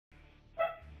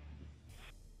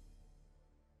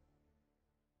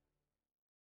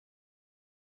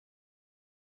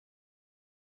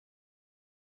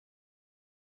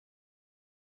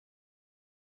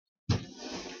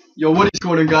Yo, what is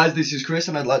going on, guys? This is Chris,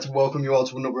 and I'd like to welcome you all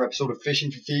to another episode of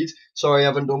Fishing for Feeds. Sorry I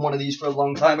haven't done one of these for a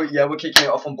long time, but yeah, we're kicking it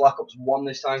off on Black Ops 1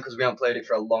 this time because we haven't played it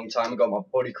for a long time. I got my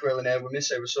buddy Krhyl in here with me.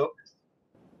 Say what's up.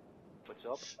 What's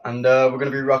up? And we're going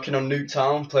to be rocking on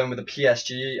Nuketown, playing with the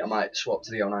PSG. I might swap to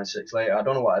the 096 later. I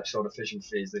don't know what episode of Fishing for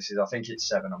Feeds this is. I think it's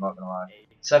 7, I'm not going to lie.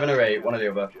 7 or 8, one or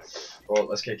the other. But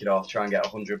let's kick it off, try and get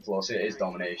 100 plus. It is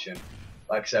domination.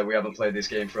 Like I said, we haven't played this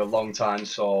game for a long time,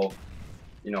 so,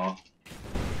 you know,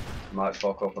 might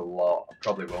fuck up a lot. I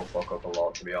probably will fuck up a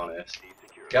lot, to be honest.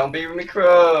 Get on beat with me,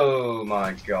 Krhyl!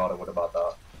 My god, I would have had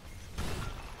that.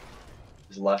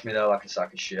 Just left me there like a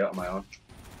sack of shit on my own.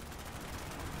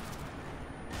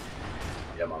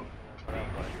 Yeah, man.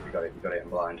 You got it in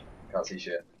blind. Can't see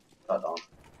shit. That down.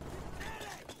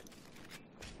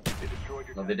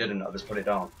 No, they didn't. I just put it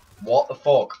down. What the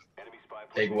fuck?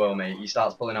 Big Will, mate. He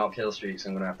starts pulling out kill streaks,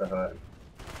 I'm gonna have to hurt him.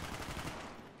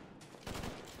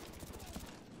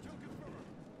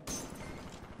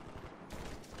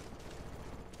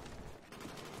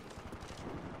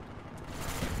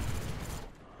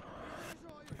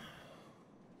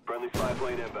 Friendly spy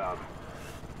plane inbound.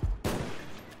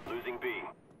 Losing B.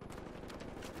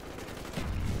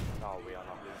 No, we are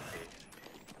not losing B.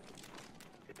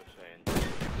 People saying.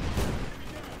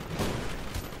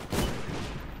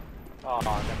 Oh,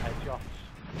 them headshots.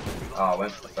 Oh, I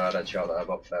went for the third headshot there,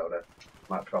 but failed it.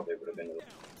 Might probably would have been.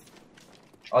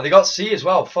 Oh, they got C as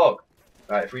well. Fuck.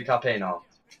 Right, if we cap A now.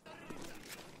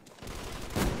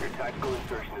 Your tactical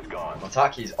insertion is gone. My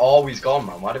tacky's always gone,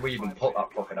 man. Why did we even put that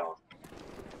fucker down?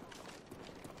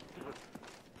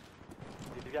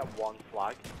 Did you get one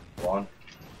flag? 1,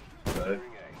 2.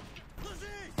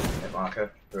 Hit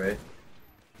marker. 3.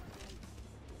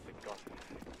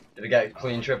 Did we get a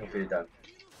clean triple feed then?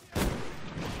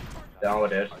 Down, I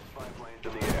did. Spy planes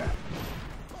in the air.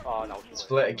 Oh no.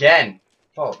 Split again.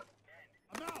 Fuck.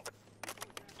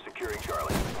 Securing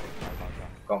Charlie.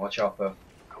 Got my chopper.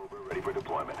 Cobra ready for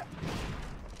deployment.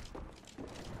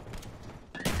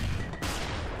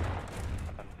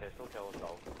 Pistol kill as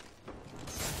well.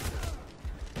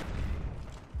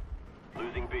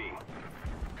 Losing B.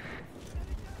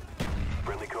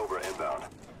 Friendly Cobra inbound.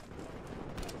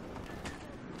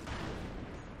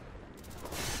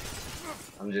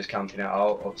 I'm just camping it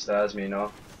out upstairs, me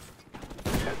know.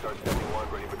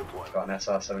 SR-71 ready for deployment. Got an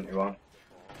SR-71.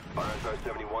 Our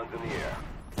SR-71's in the air.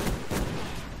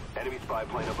 Enemy spy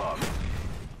plane above.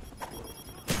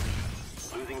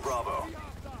 Losing Bravo.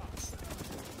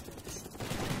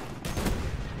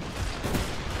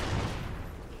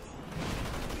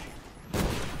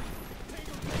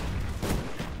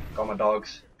 Got my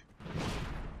dogs.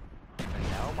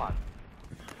 No man.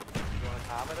 You wanna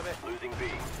calm it a bit? Losing B.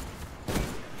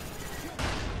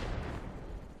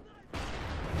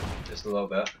 Just a little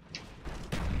bit.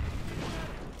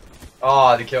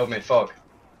 Oh, they killed me. Fuck.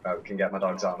 Right, we can get my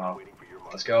dogs out now. Waiting for your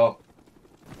mark. Let's go.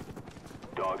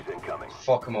 Dogs incoming.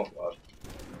 Fuck them up, bud.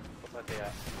 Put the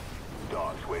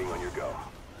Dogs waiting on your go.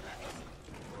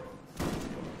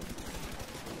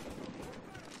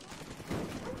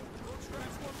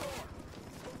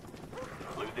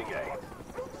 Losing A.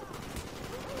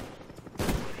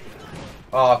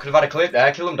 Oh, I could have had a clip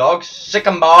there. Kill them, dogs. Sick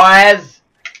 'em, boys.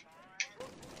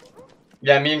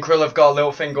 Yeah, me and Krhyl have got a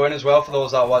little thing going as well for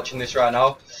those that are watching this right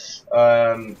now.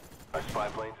 Our spy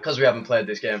planes. Because we haven't played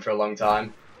this game for a long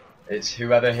time. It's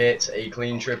whoever hits a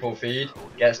clean triple feed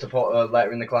gets to put a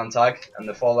letter in the clan tag, and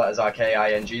the 4 letters are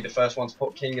KING. The first one to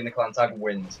put king in the clan tag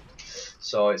wins.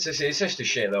 So it's just a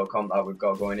shit little comp that we've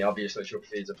got going. Obviously, triple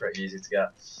feeds are pretty easy to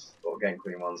get, but we're getting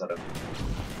clean ones out of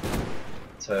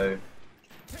 2.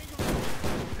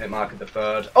 Hit mark at the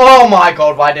 3rd. Oh my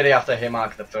god, why did he have to hit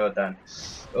mark at the 3rd then?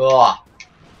 Ugh.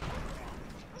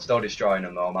 Still destroying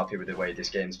them though. I'm happy with the way this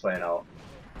game's playing out.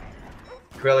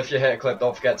 Krhyl, if you hit a clip,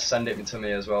 don't forget to send it to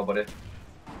me as well, buddy.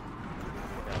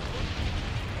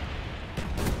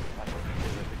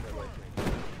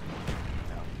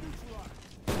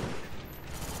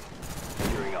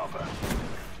 Securing Alpha.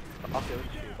 Okay, it was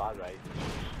too bad, right?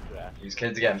 Stress. These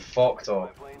kids are getting fucked Spy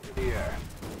up. planes in the air.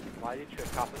 Why did you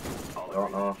trip happen? I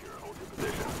don't know. Secure, hold your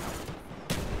position.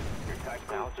 Your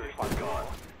tactical Now insertion is gone.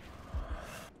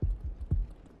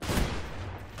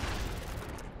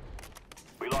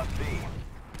 We lost B.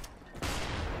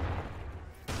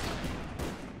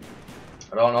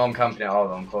 I don't know, I'm camping it out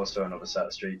though. I'm close to another set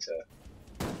of streaks here.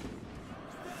 I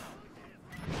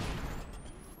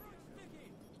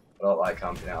don't like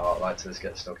camping it out. I like to just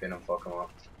get stuck in and fuck them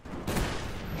up.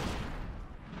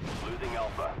 Losing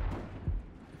Alpha.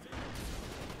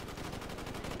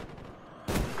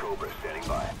 Cobra standing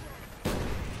by.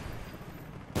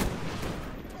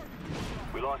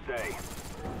 We lost A.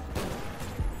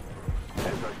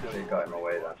 He got him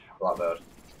away then. Blackbird.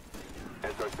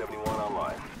 SR-71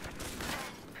 online.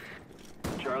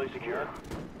 Charlie secure.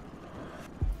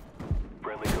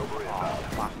 Friendly Cobra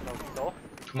inbound.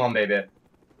 Come on, baby.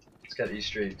 Let's get these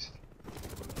streaks.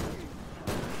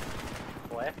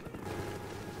 What?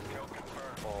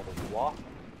 Oh, what?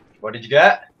 What did you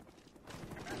get?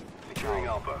 Securing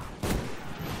Alpha.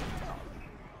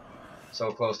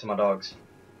 So close to my dogs.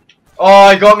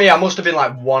 Oh, he got me. I must have been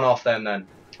like one off them then.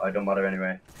 Oh, it don't matter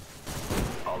anyway.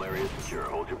 All areas secure.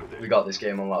 Hold your position. We got this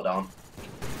game on lockdown.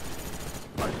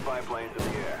 Our spy planes in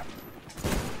the air.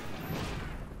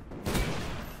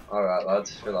 Alright,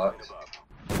 lads. Relax.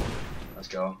 Let's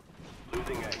go.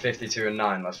 Losing A. 52 and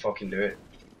 9. Let's fucking do it.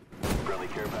 Friendly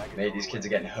care package. Mate, these kids are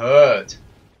getting hurt.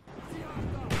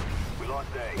 We lost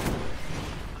A.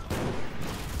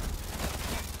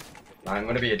 Nah, I'm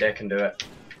gonna be a dick and do it.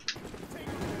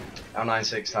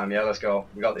 L96 time, yeah, let's go.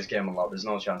 We got this game unlocked. There's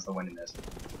no chance of winning this.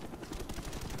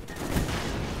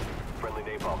 Friendly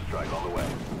napalm strike on the way.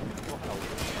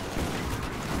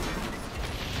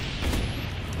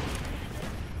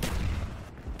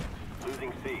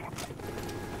 Losing C.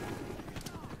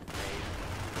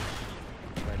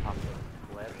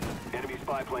 Enemy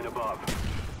spy plane above.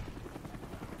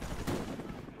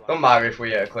 Don't matter if we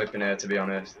get a clip in here, to be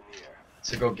honest. In the air.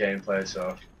 It's a good gameplay,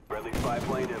 so. Friendly spy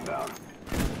plane inbound.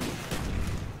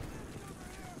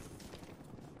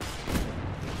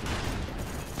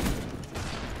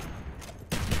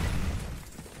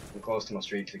 I'm close to my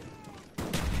streak.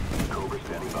 Cobra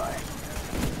standing by.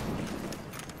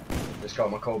 Just got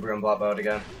my Cobra and Blackbird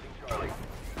again. Charlie.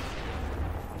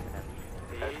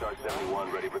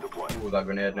 SR-71 ready for deployment. Ooh, that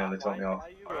grenade nearly took me off.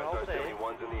 Our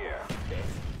SR-71's in the air.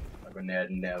 That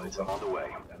grenade nearly took me On the way.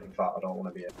 off. In fact, I don't want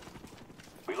to be here.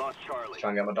 We lost Charlie. Try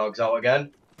and get my dogs out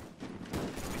again.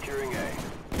 Securing A.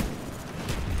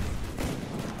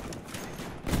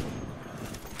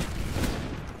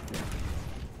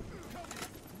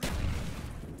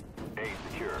 A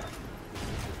secure.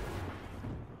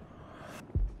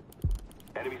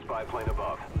 Enemy spy plane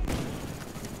above.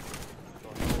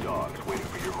 Dogs waiting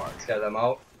for your mark. Let's get them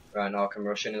out. Right now I can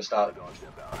rush in and start Dogs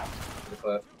inbound. the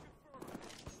clip.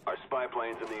 Our spy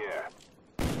plane's in the air.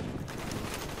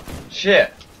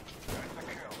 Shit!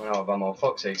 Run out of ammo,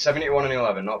 fuck's sake. 71 and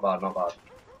 11, not bad, not bad.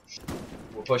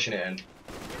 We're pushing it in.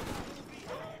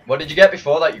 What did you get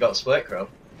before that? You got split, Krhyl?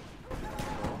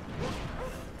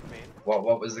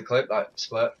 What was the clip that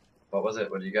split? What was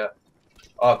it? What did you get?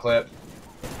 Oh, clip.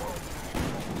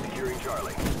 Securing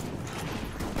Charlie.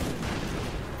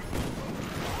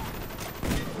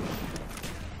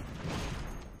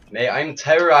 Mate, I'm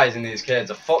terrorizing these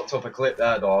kids. I fucked up a clip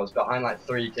there though. I was behind like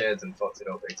 3 kids and fucked it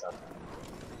up big time.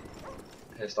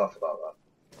 Pissed off about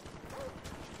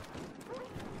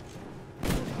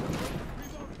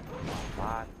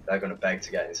that. They're gonna beg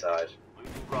to get inside.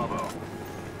 Losing Bravo.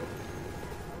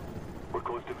 We're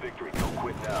close to victory. Don't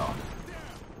quit now.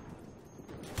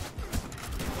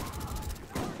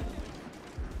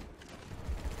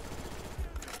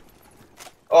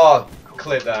 Oh,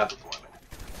 clip there.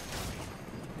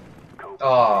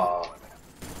 Oh,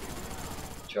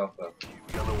 chopper.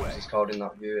 On the way. Just called in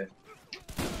that view.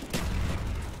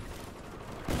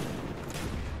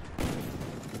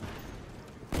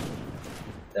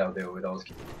 They'll deal with those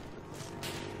kids.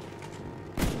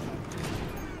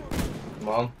 Come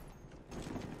on.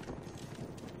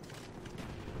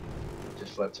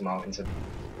 Just flipped him out into.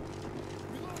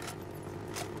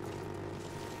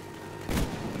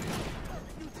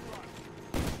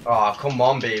 Oh, come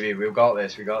on, baby. We've got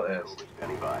this. We got this.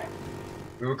 Standing by.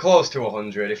 We were close to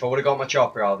 100. If I would have got my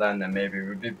chopper out then maybe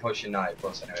we'd be pushing 90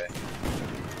 plus anyway.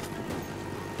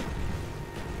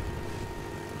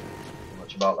 Not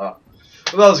much about that.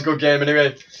 But that was a good game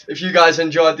anyway. If you guys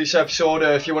enjoyed this episode,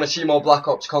 if you want to see more Black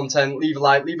Ops content, leave a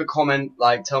like, leave a comment,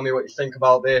 like, tell me what you think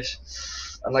about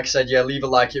this. And like I said, yeah, leave a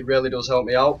like, it really does help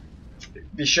me out.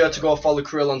 Be sure to go follow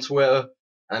Krhyl on Twitter,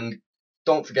 and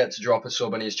don't forget to drop a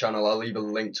sub on his channel. I'll leave a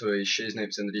link to his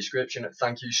shiznips in the description.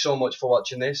 Thank you so much for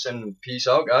watching this, and peace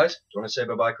out, guys. Do you want to say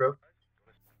bye-bye, Krhyl?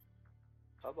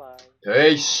 Bye-bye.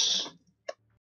 Peace.